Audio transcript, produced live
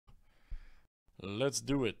Let's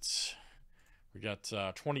do it. We got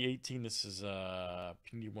 2018. This is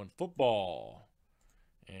Panini 1 football.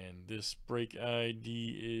 And this break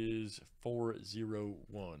ID is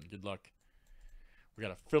 401. Good luck. We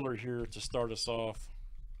got a filler here to start us off.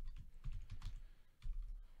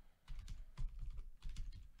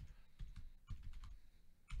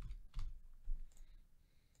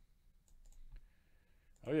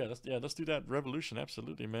 Oh yeah, let's do that revolution.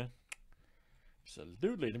 Absolutely, man.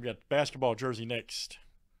 Absolutely. Then we got basketball jersey next.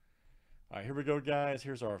 All right, here we go, guys.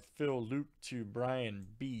 Here's our Phil Luke to Brian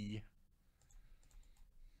B.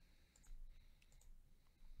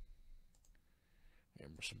 And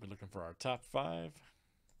we're simply looking for our top 5.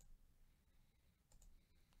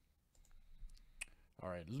 All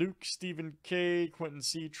right, Luke, Stephen K, Quentin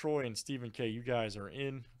C, Troy, and Stephen K. You guys are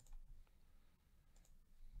in.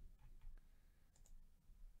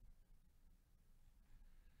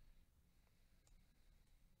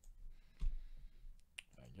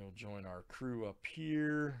 You'll join our crew up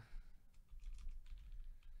here.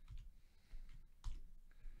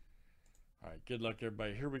 All right, good luck,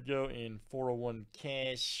 everybody. Here we go in 401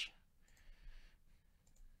 cash.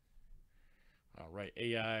 All right,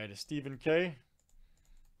 AI to Stephen K.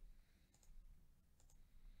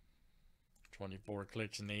 24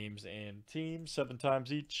 clicks, names, and teams, 7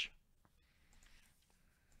 times each.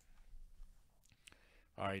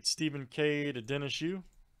 All right, Stephen K to Dennis U.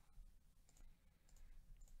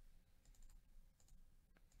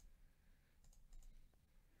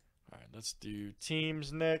 All right, let's do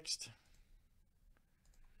teams next.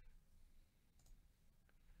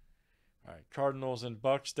 All right, Cardinals and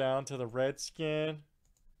Bucks down to the Redskin.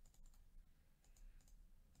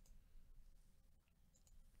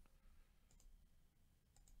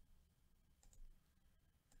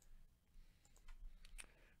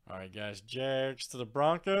 All right, guys, Jags to the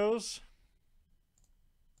Broncos.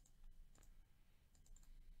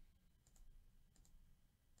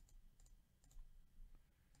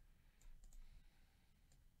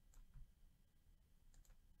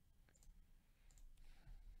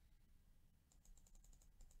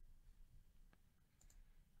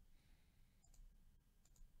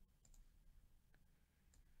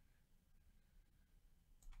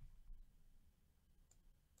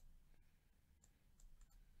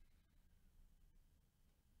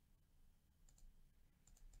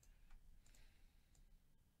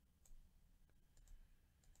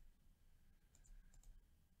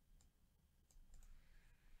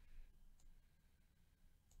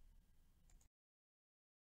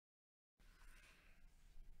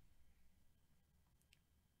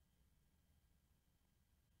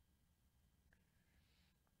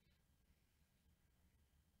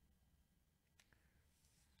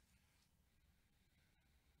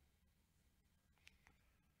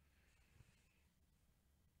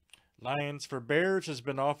 Lions for Bears has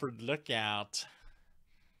been offered. Look out.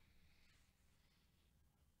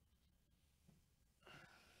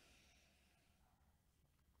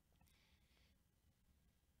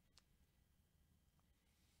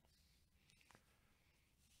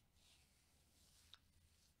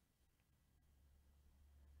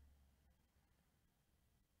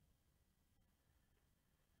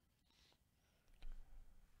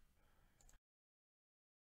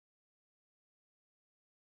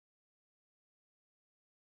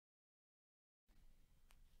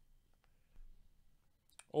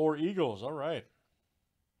 Or Eagles. All right.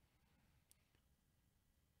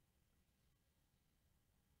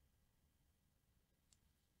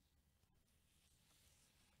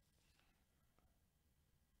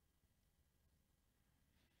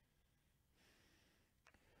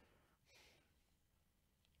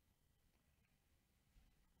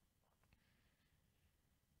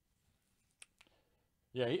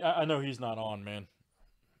 Yeah, I know he's not on, man.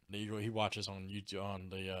 He watches on YouTube on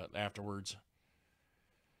the afterwards.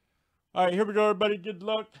 All right, here we go, everybody. Good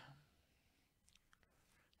luck.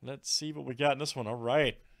 Let's see what we got in this one. All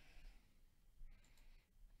right.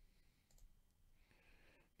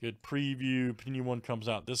 Good preview. Panini 1 comes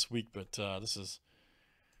out this week, but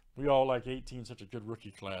we all like 18, such a good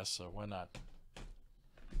rookie class, so why not?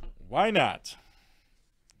 Why not?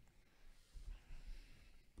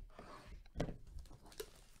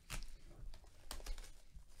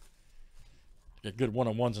 Get good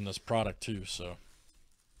one-on-ones in this product too, so.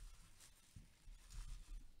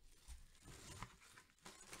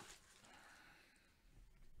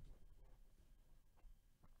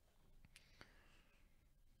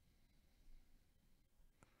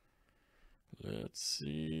 Let's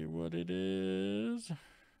see what it is.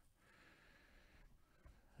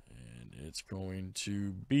 And it's going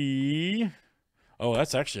to be... Oh,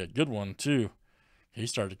 that's actually a good one too. He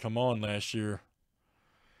started to come on last year.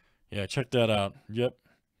 Yeah, check that out. Yep.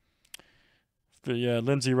 But yeah,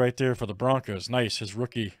 Lindsey right there for the Broncos. Nice. His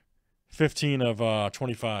rookie. 15 of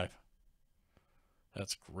 25.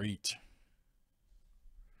 That's great.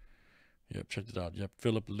 Yep, check it out. Yep,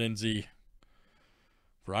 Philip Lindsey.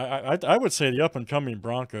 I would say the up and coming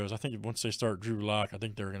Broncos. I think once they start Drew Lock, I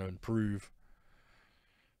think they're going to improve.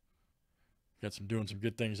 Doing some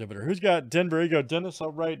good things over there. Who's got Denver? Here you go, Dennis.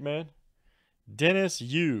 All right, man. Dennis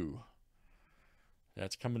U.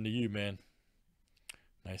 That's coming to you, man.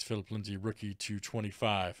 Nice Philip Lindsey rookie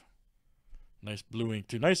 225. Nice blue ink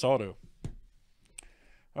too. Nice auto.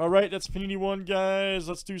 All right, that's Panini 1, guys.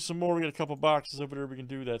 Let's do some more. We got a couple boxes over there we can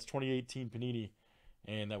do. That's 2018 Panini,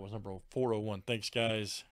 and that was number 401. Thanks, guys.